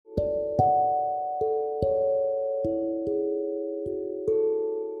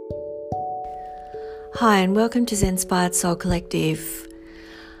Hi and welcome to Zen-Inspired Soul Collective.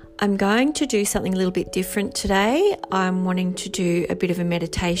 I'm going to do something a little bit different today. I'm wanting to do a bit of a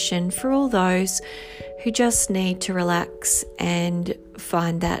meditation for all those who just need to relax and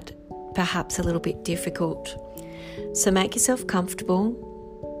find that perhaps a little bit difficult. So make yourself comfortable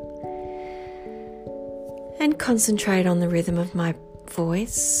and concentrate on the rhythm of my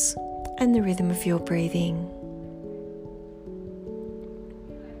voice and the rhythm of your breathing.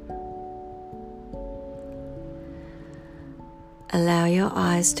 Allow your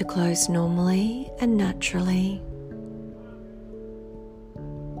eyes to close normally and naturally.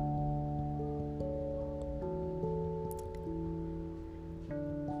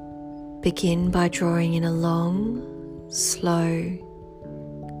 Begin by drawing in a long, slow,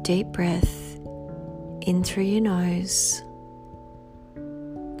 deep breath in through your nose.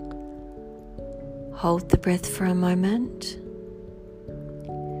 Hold the breath for a moment.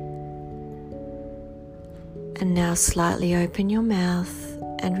 And now slightly open your mouth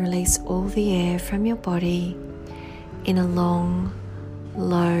and release all the air from your body in a long,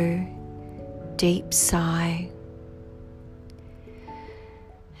 low, deep sigh.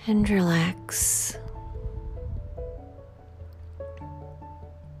 And relax.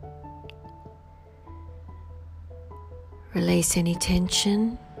 Release any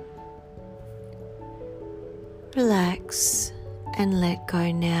tension. Relax and let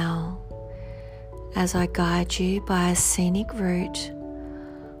go now, as I guide you by a scenic route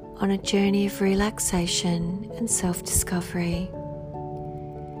on a journey of relaxation and self-discovery.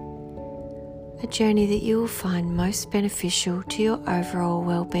 A journey that you will find most beneficial to your overall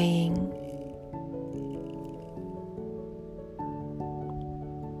well-being.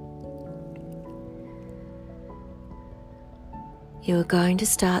 You are going to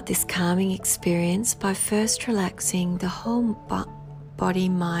start this calming experience by first relaxing the whole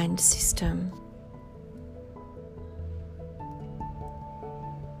body-mind system.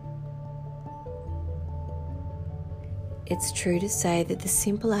 It's true to say that the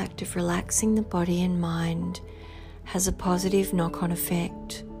simple act of relaxing the body and mind has a positive knock-on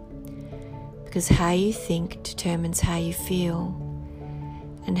effect, because how you think determines how you feel,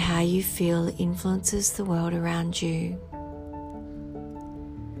 and how you feel influences the world around you.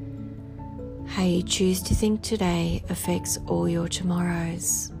 How you choose to think today affects all your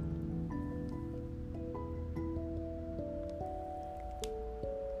tomorrows.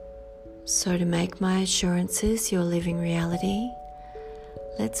 So to make my assurances your living reality,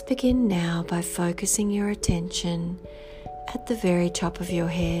 let's begin now by focusing your attention at the very top of your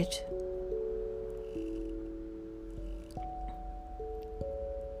head.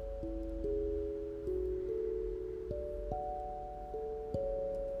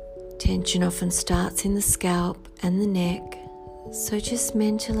 Tension often starts in the scalp and the neck, so just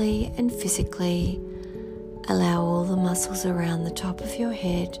mentally and physically allow all the muscles around the top of your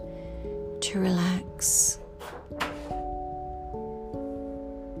head to relax.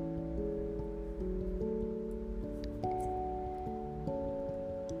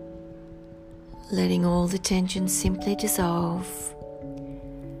 Letting all the tension simply dissolve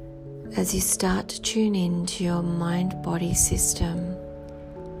as you start to tune in to your mind-body system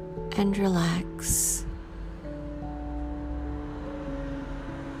and relax.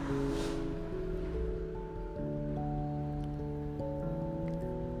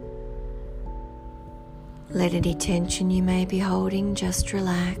 Let any tension you may be holding just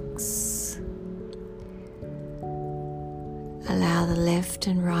relax. Allow the left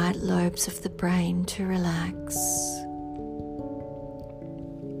and right lobes of the brain to relax.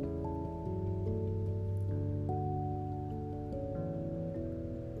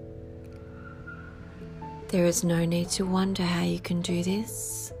 There is no need to wonder how you can do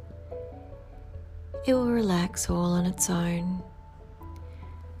this. It will relax all on its own.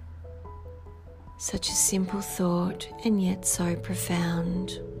 Such a simple thought and yet so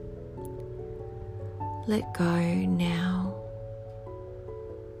profound. Let go now.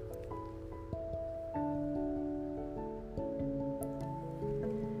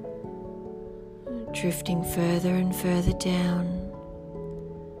 Drifting further and further down.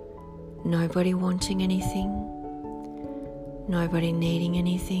 Nobody wanting anything. Nobody needing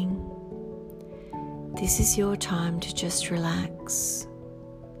anything. This is your time to just relax.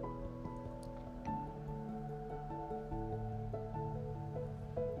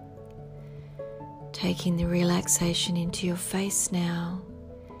 Taking the relaxation into your face now,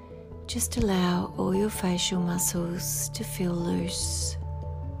 just allow all your facial muscles to feel loose.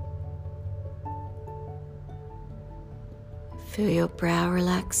 Feel your brow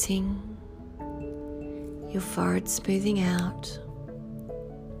relaxing, your forehead smoothing out,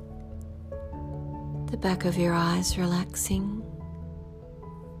 the back of your eyes relaxing,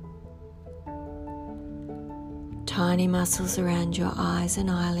 tiny muscles around your eyes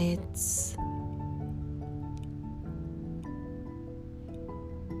and eyelids,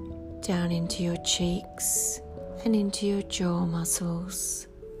 down into your cheeks and into your jaw muscles,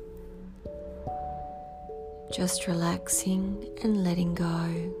 just relaxing and letting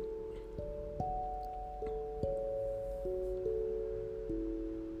go.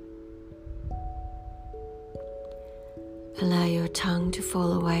 Allow your tongue to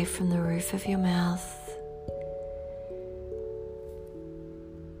fall away from the roof of your mouth.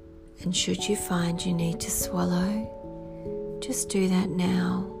 And should you find you need to swallow, just do that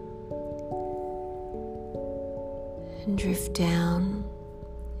now. And drift down,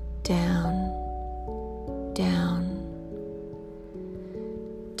 down, down,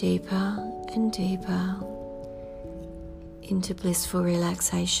 deeper and deeper into blissful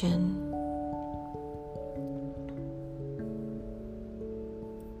relaxation.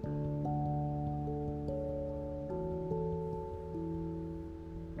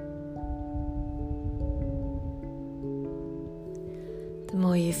 The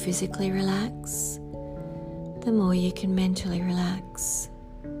more you physically relax, the more you can mentally relax.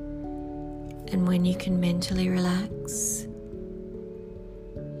 And when you can mentally relax,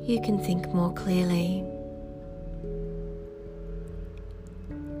 you can think more clearly.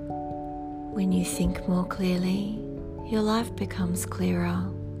 When you think more clearly, your life becomes clearer.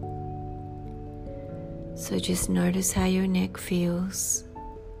 So just notice how your neck feels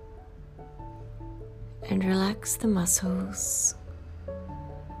and relax the muscles.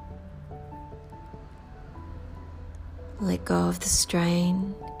 Let go of the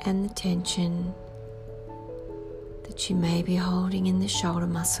strain and the tension that you may be holding in the shoulder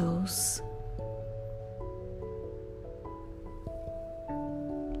muscles.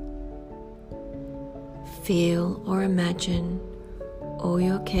 Feel or imagine all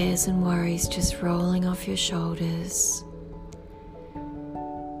your cares and worries just rolling off your shoulders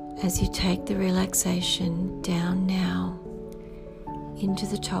as you take the relaxation down now into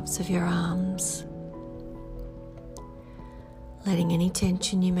the tops of your arms. Letting any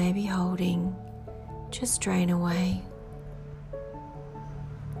tension you may be holding just drain away.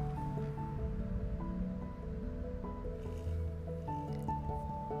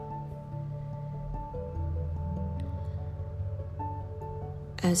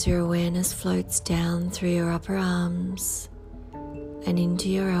 As your awareness floats down through your upper arms and into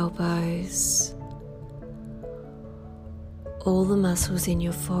your elbows, all the muscles in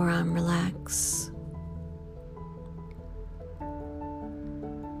your forearm relax.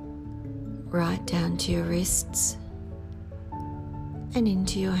 Right down to your wrists and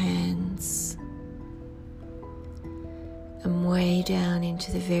into your hands, and way down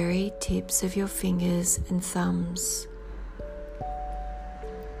into the very tips of your fingers and thumbs.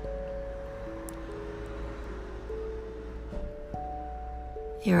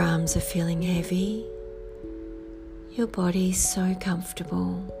 Your arms are feeling heavy, your body is so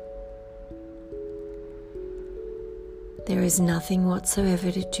comfortable. There is nothing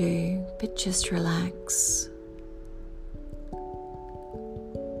whatsoever to do but just relax.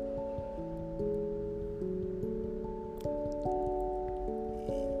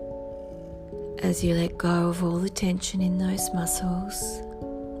 As you let go of all the tension in those muscles,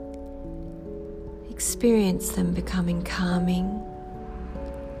 experience them becoming calming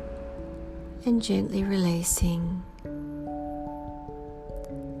and gently releasing.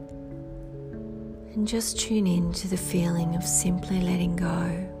 And just tune in to the feeling of simply letting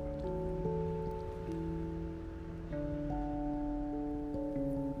go.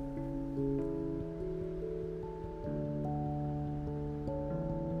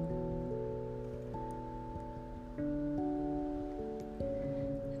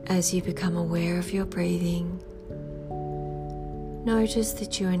 As you become aware of your breathing, notice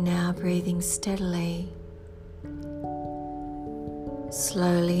that you are now breathing steadily,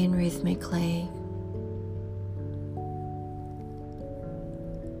 slowly and rhythmically.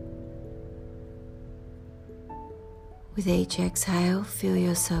 With each exhale, feel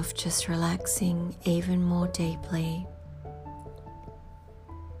yourself just relaxing even more deeply.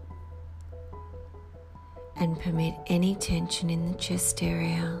 And permit any tension in the chest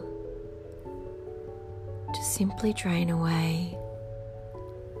area to simply drain away.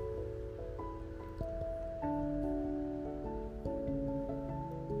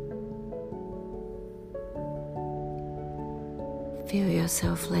 Feel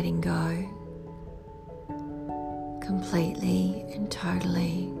yourself letting go completely and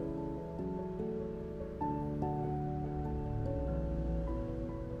totally.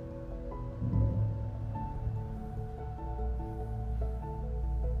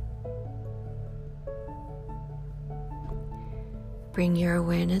 Bring your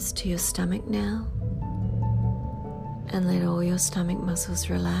awareness to your stomach now and let all your stomach muscles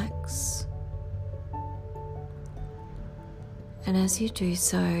relax. And as you do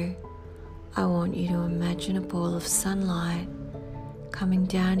so, I want you to imagine a ball of sunlight coming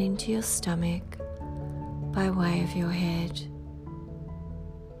down into your stomach by way of your head.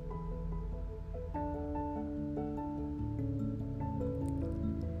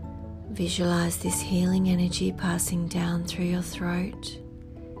 Visualize this healing energy passing down through your throat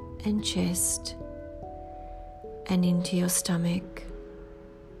and chest and into your stomach.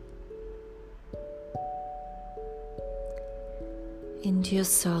 Into your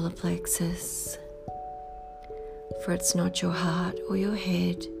solar plexus, for it's not your heart or your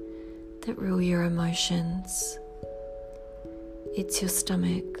head that rule your emotions, it's your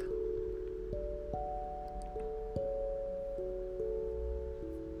stomach.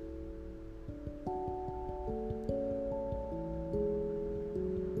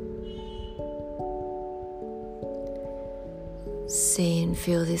 See and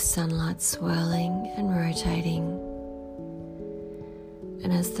feel this sunlight swirling and rotating.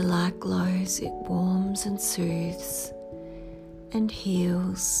 And as the light glows, it warms and soothes and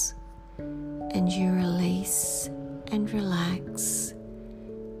heals, and you release and relax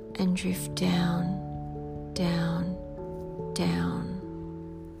and drift down, down, down.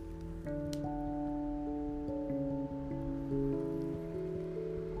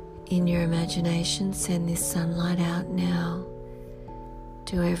 In your imagination, send this sunlight out now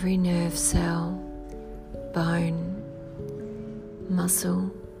to every nerve cell, bone, muscle,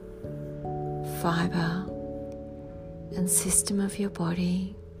 fibre, and system of your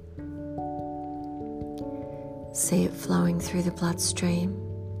body. See it flowing through the bloodstream,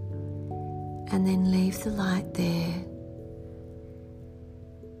 and then leave the light there.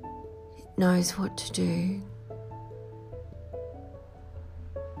 It knows what to do.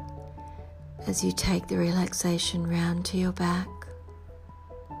 As you take the relaxation round to your back,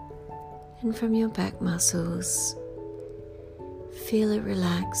 and from your back muscles, feel it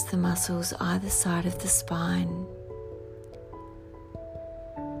relax the muscles either side of the spine,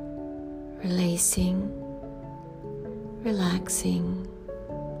 releasing, relaxing,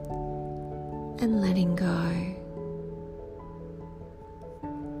 and letting go.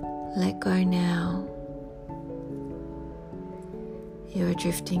 Let go now. You are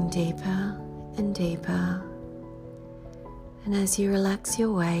drifting deeper and deeper, and as you relax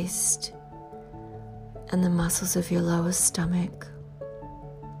your waist and the muscles of your lower stomach,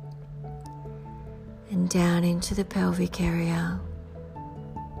 and down into the pelvic area,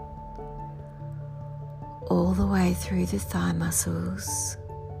 all the way through the thigh muscles,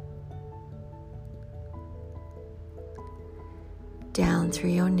 down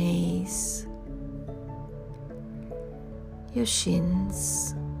through your knees, your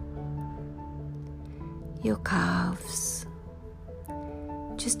shins, your calves.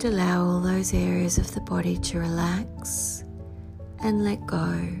 Just allow all those areas of the body to relax and let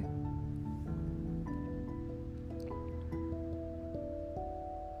go.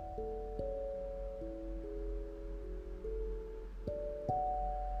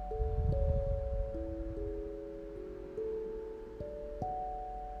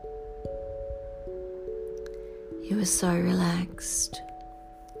 You are so relaxed,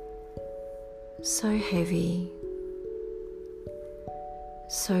 so heavy,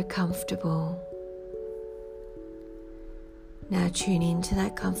 so comfortable. Now tune into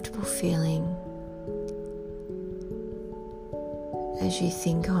that comfortable feeling as you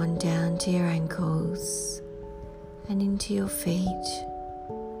think on down to your ankles and into your feet,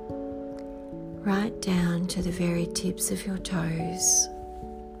 right down to the very tips of your toes.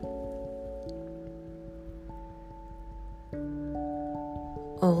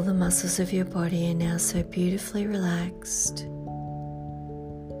 All the muscles of your body are now so beautifully relaxed.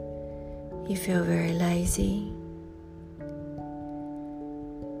 You feel very lazy,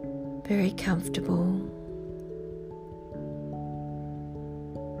 very comfortable.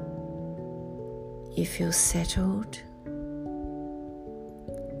 You feel settled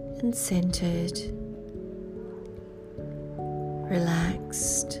and centered,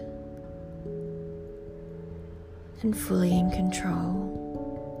 relaxed, and fully in control.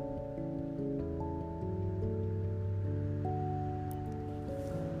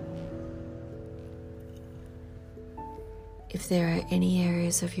 If there are any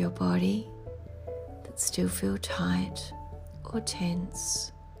areas of your body that still feel tight or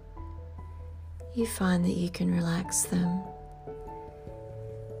tense, you find that you can relax them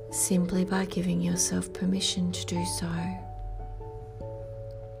simply by giving yourself permission to do so.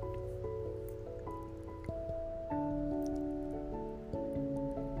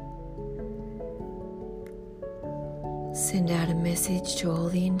 Send out a message to all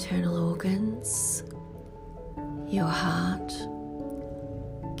the internal organs, your heart,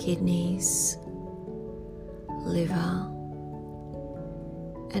 kidneys, liver,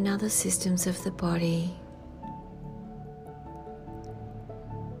 and other systems of the body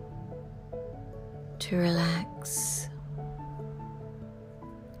to relax.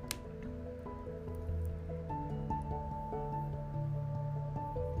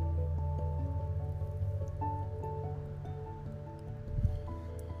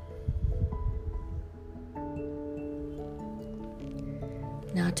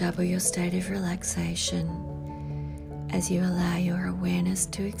 Now double your state of relaxation as you allow your awareness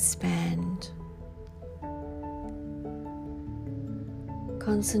to expand,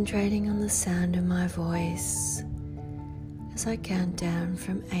 concentrating on the sound of my voice as I count down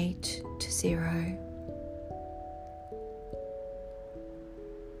from 8 to 0.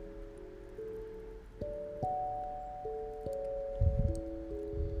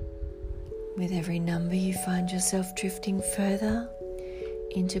 With every number, you find yourself drifting further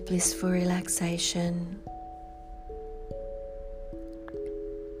into blissful relaxation.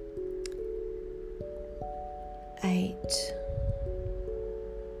 8,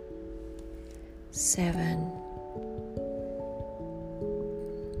 7,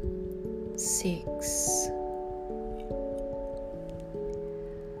 6,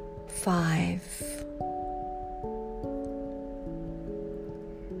 5,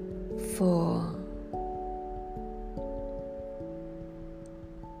 4,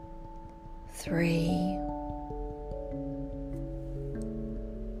 3,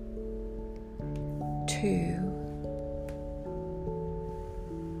 2,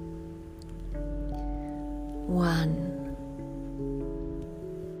 1,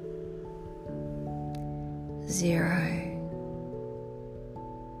 0,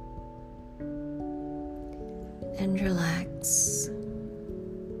 and relax.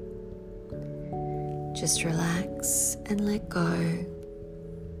 Just relax and let go.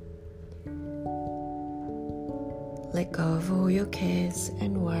 Let go of all your cares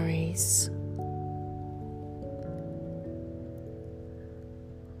and worries.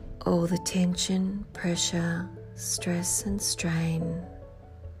 All the tension, pressure, stress and strain.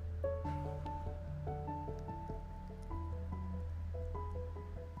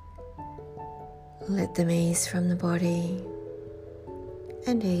 Let them ease from the body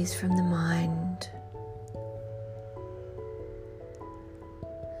and ease from the mind.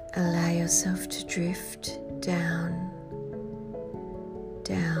 Allow yourself to drift down,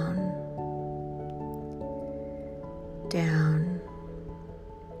 down, down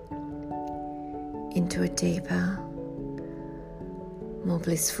into a deeper, more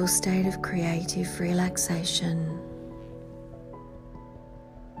blissful state of creative relaxation.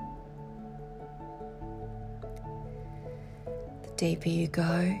 The deeper you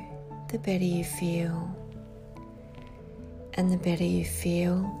go, the better you feel. And the better you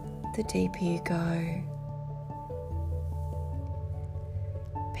feel, the deeper you go.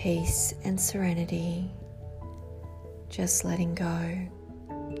 Peace and serenity, just letting go.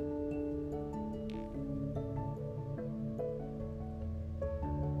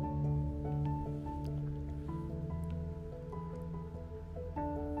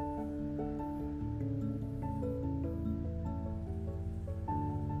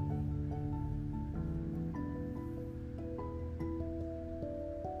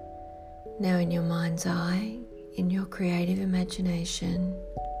 Now in your mind's eye, in your creative imagination,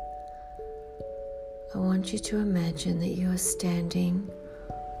 I want you to imagine that you are standing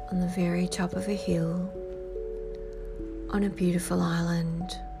on the very top of a hill on a beautiful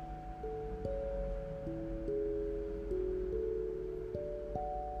island.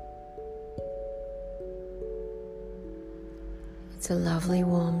 It's a lovely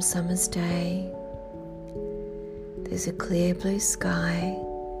warm summer's day. There's a clear blue sky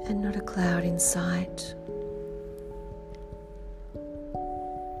and not a cloud in sight.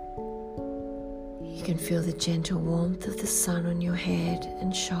 You can feel the gentle warmth of the sun on your head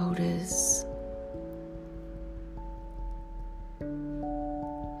and shoulders.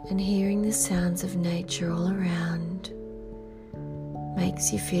 And hearing the sounds of nature all around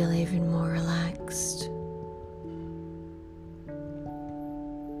makes you feel even more relaxed.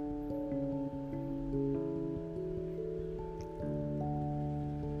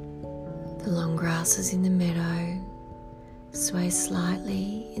 The long grasses in the meadow sway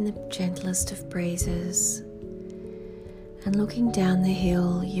slightly in the gentlest of breezes, and looking down the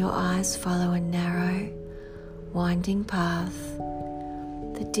hill, your eyes follow a narrow, winding path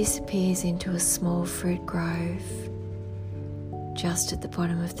that disappears into a small fruit grove just at the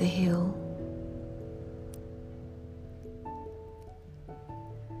bottom of the hill.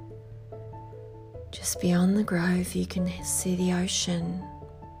 Just beyond the grove, you can see the ocean,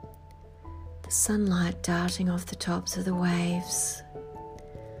 the sunlight darting off the tops of the waves,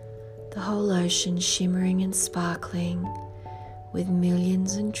 the whole ocean shimmering and sparkling with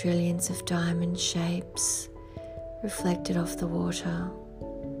millions and trillions of diamond shapes reflected off the water.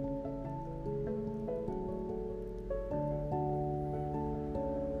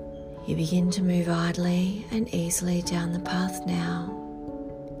 You begin to move idly and easily down the path now,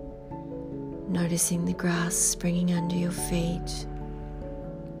 noticing the grass springing under your feet,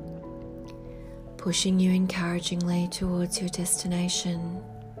 pushing you encouragingly towards your destination.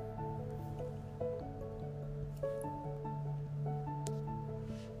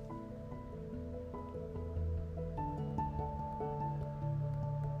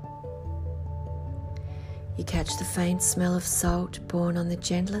 You catch the faint smell of salt borne on the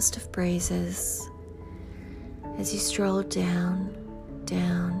gentlest of breezes as you stroll down,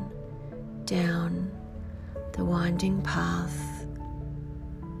 down, down the winding path.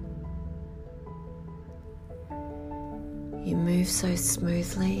 You move so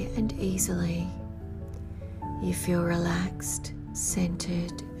smoothly and easily. You feel relaxed,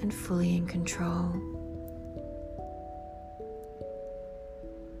 centered, and fully in control.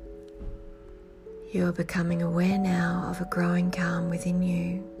 You are becoming aware now of a growing calm within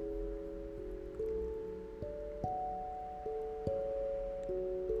you.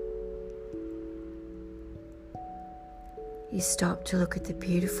 You stop to look at the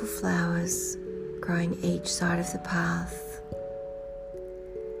beautiful flowers growing each side of the path,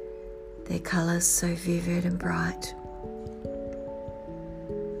 their colours so vivid and bright.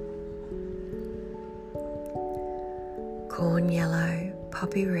 Corn yellow,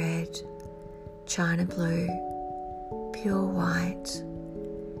 poppy red, china blue, pure white,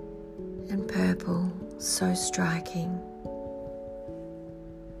 and purple, so striking.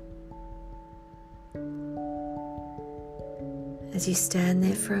 As you stand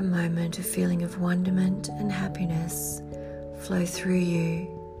there for a moment, a feeling of wonderment and happiness flow through you,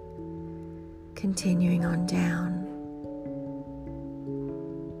 continuing on down.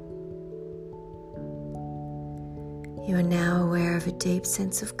 You are now aware of a deep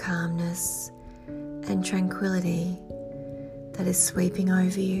sense of calmness and tranquility that is sweeping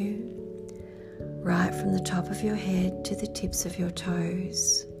over you, right from the top of your head to the tips of your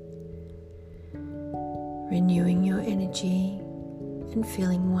toes, renewing your energy and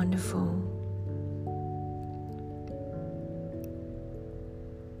feeling wonderful.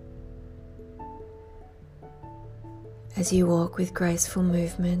 As you walk with graceful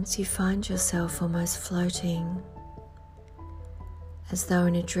movements, you find yourself almost floating, as though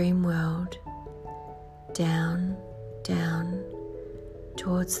in a dream world, down, down,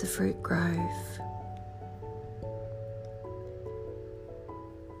 towards the fruit grove.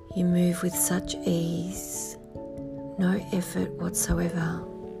 You move with such ease, no effort whatsoever,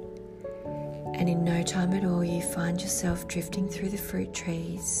 and in no time at all you find yourself drifting through the fruit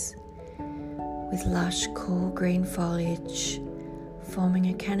trees with lush, cool green foliage forming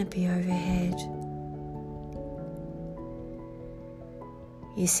a canopy overhead.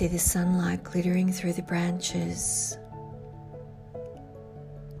 You see the sunlight glittering through the branches.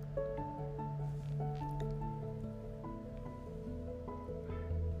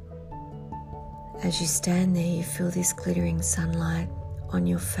 As you stand there, you feel this glittering sunlight on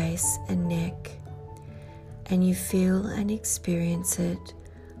your face and neck, and you feel and experience it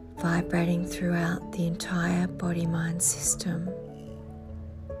vibrating throughout the entire body-mind system.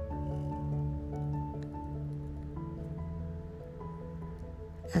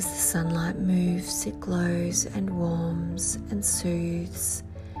 As the sunlight moves, it glows and warms and soothes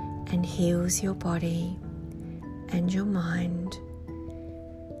and heals your body and your mind,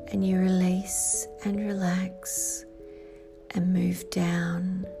 and you release and relax and move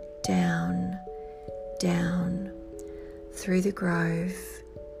down, down, down through the grove,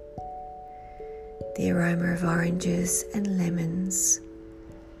 the aroma of oranges and lemons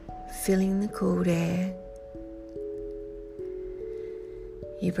filling the cool air.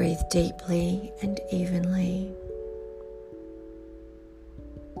 You breathe deeply and evenly.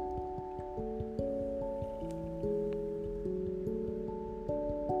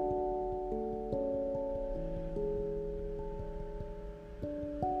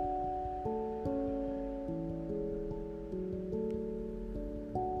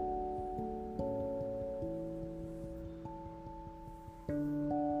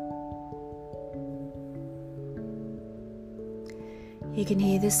 You can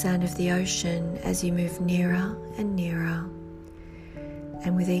hear the sound of the ocean as you move nearer and nearer,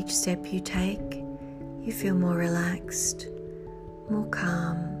 and with each step you take, you feel more relaxed, more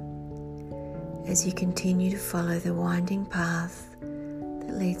calm, as you continue to follow the winding path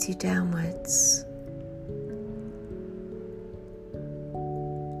that leads you downwards.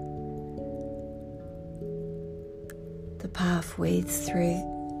 The path weaves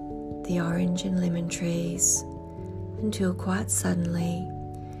through the orange and lemon trees until quite suddenly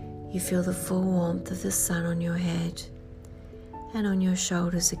you feel the full warmth of the sun on your head and on your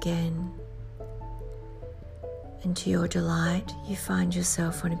shoulders again. And to your delight, you find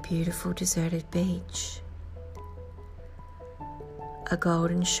yourself on a beautiful deserted beach. A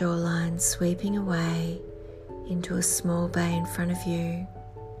golden shoreline sweeping away into a small bay in front of you.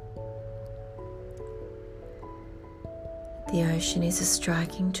 The ocean is a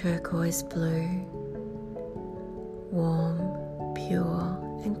striking turquoise blue, warm, pure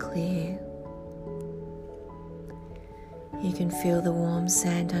and clear. You can feel the warm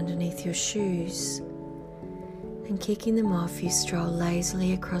sand underneath your shoes, and kicking them off, you stroll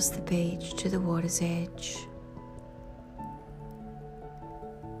lazily across the beach to the water's edge.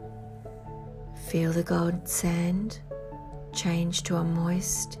 Feel the golden sand change to a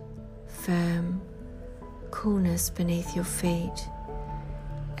moist, firm coolness beneath your feet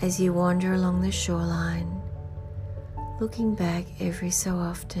as you wander along the shoreline, looking back every so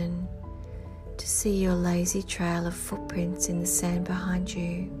often to see your lazy trail of footprints in the sand behind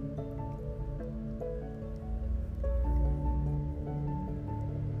you.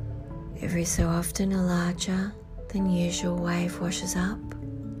 Every so often a larger than usual wave washes up,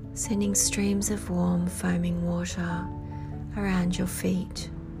 sending streams of warm foaming water around your feet.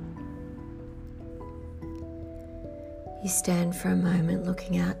 You stand for a moment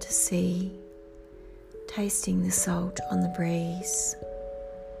looking out to sea, tasting the salt on the breeze.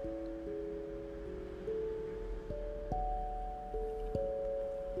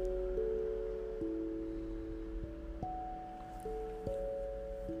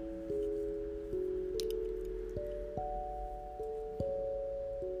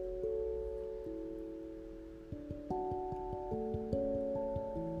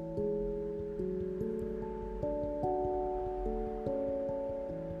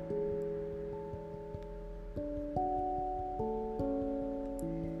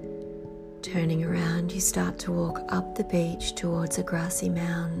 Turning around, you start to walk up the beach towards a grassy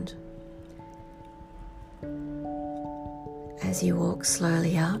mound. As you walk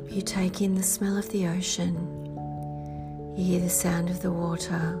slowly up, you take in the smell of the ocean. You hear the sound of the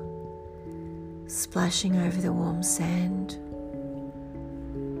water splashing over the warm sand.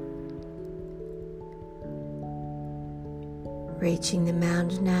 Reaching the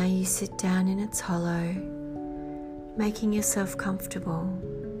mound now, you sit down in its hollow, making yourself comfortable.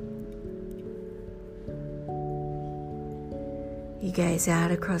 You gaze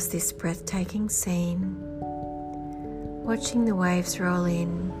out across this breathtaking scene, watching the waves roll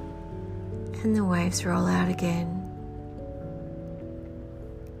in and the waves roll out again.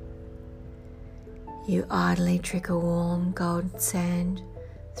 You idly trickle warm golden sand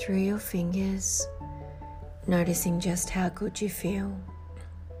through your fingers, noticing just how good you feel.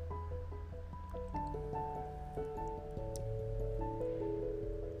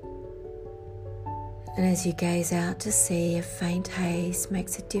 And as you gaze out to sea, a faint haze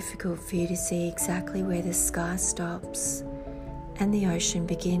makes it difficult for you to see exactly where the sky stops and the ocean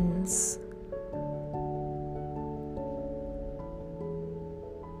begins.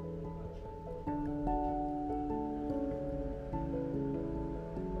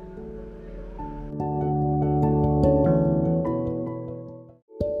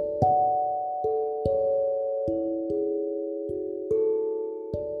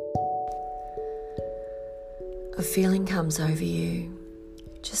 A feeling comes over you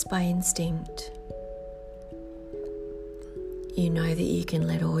just by instinct. You know that you can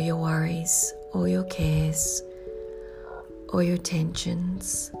let all your worries, all your cares, all your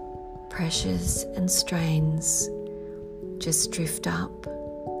tensions, pressures and strains just drift up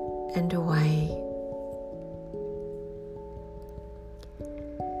and away.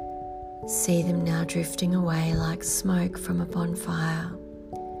 See them now drifting away like smoke from a bonfire,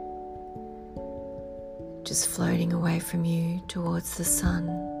 just floating away from you towards the sun.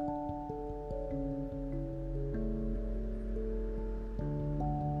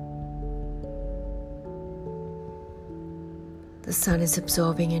 The sun is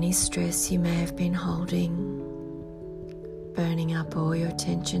absorbing any stress you may have been holding, burning up all your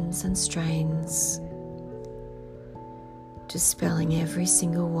tensions and strains, dispelling every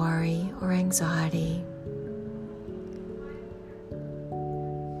single worry or anxiety.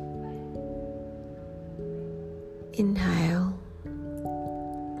 Inhale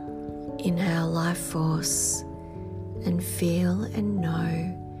life force and feel and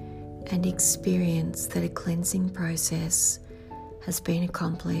know and experience that a cleansing process has been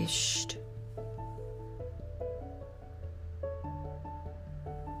accomplished.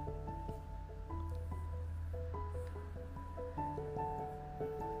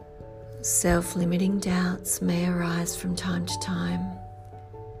 Self-limiting doubts may arise from time to time,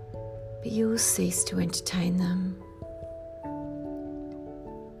 but you will cease to entertain them.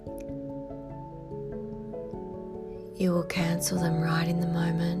 You will cancel them right in the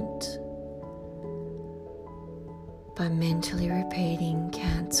moment by mentally repeating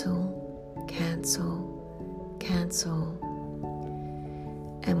cancel, cancel, cancel.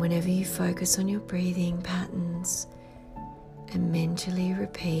 And whenever you focus on your breathing patterns and mentally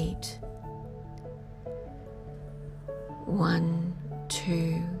repeat 1,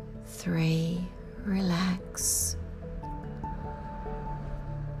 2, 3, relax.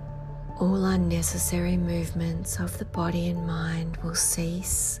 All unnecessary movements of the body and mind will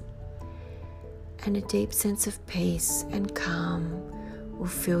cease, and a deep sense of peace and calm will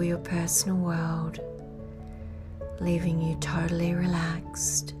fill your personal world, leaving you totally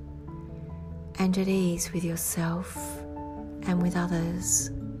relaxed and at ease with yourself and with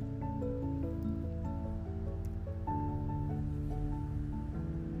others.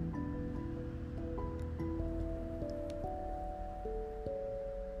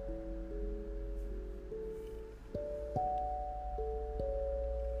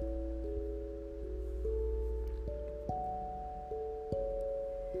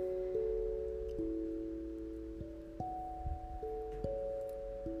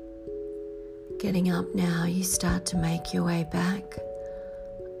 Getting up now, you start to make your way back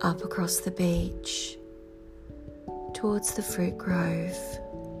up across the beach towards the fruit grove,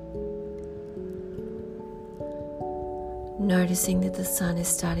 noticing that the sun is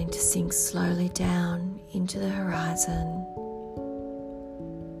starting to sink slowly down into the horizon.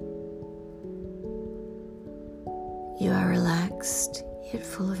 You are relaxed yet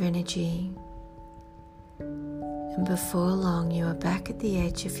full of energy, and before long you are back at the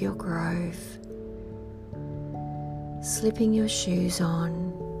edge of your grove, slipping your shoes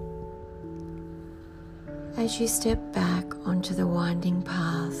on as you step back onto the winding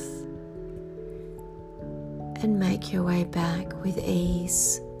path and make your way back with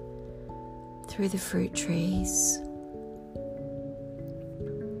ease through the fruit trees.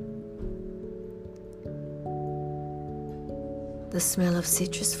 The smell of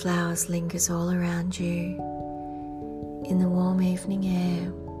citrus flowers lingers all around you in the warm evening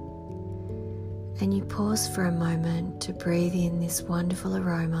air, and you pause for a moment to breathe in this wonderful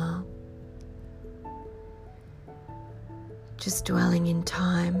aroma, just dwelling in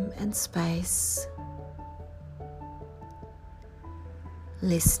time and space,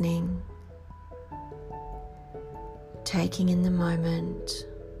 listening, taking in the moment,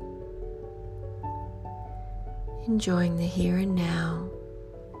 enjoying the here and now,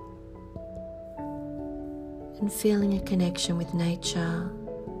 and feeling a connection with nature,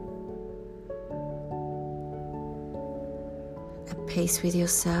 at peace with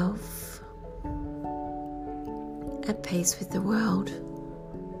yourself, at peace with the world,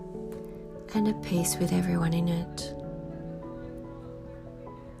 and at peace with everyone in it.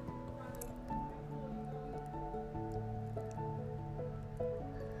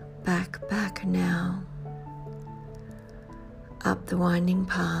 Back now, up the winding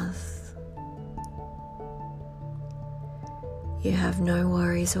path. You have no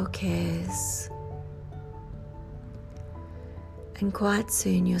worries or cares, and quite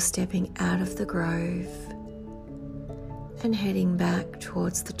soon you're stepping out of the grove and heading back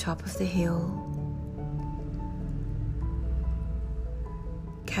towards the top of the hill,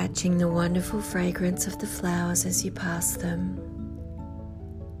 catching the wonderful fragrance of the flowers as you pass them.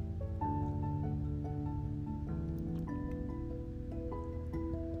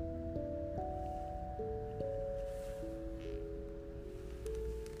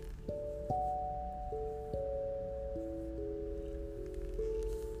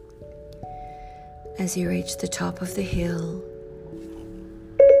 As you reach the top of the hill,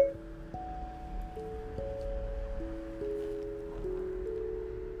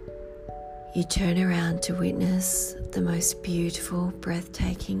 you turn around to witness the most beautiful,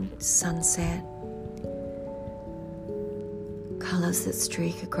 breathtaking sunset. Colours that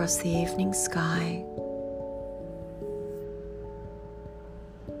streak across the evening sky.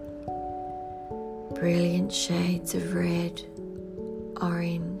 Brilliant shades of red,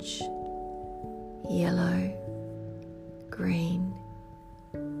 orange, yellow, green,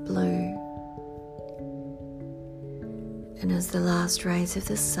 blue. And as the last rays of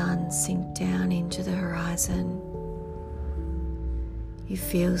the sun sink down into the horizon, You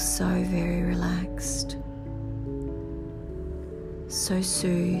feel so very relaxed, so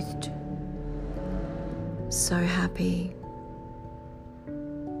soothed, so happy.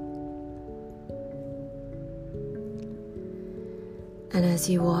 And as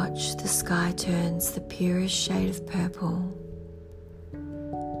you watch, the sky turns the purest shade of purple,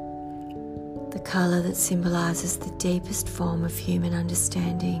 the colour that symbolises the deepest form of human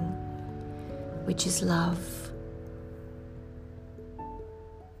understanding, which is love.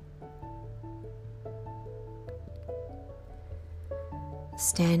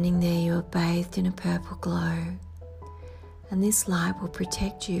 Standing there, you are bathed in a purple glow, and this light will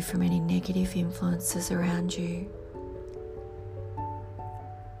protect you from any negative influences around you.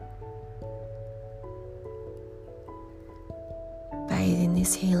 Bathe in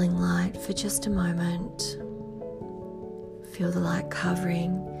this healing light for just a moment. Feel the light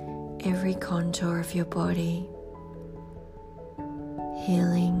covering every contour of your body,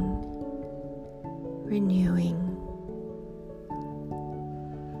 healing, renewing,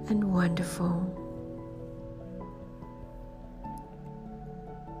 and wonderful.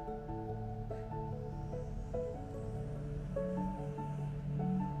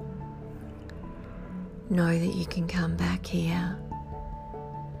 Know that you can come back here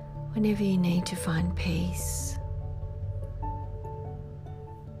whenever you need to find peace.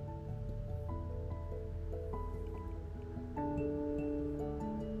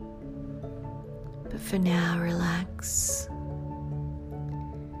 But for now, relax.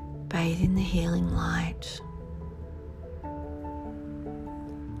 Bathe in the healing light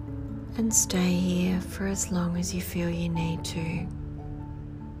and stay here for as long as you feel you need to.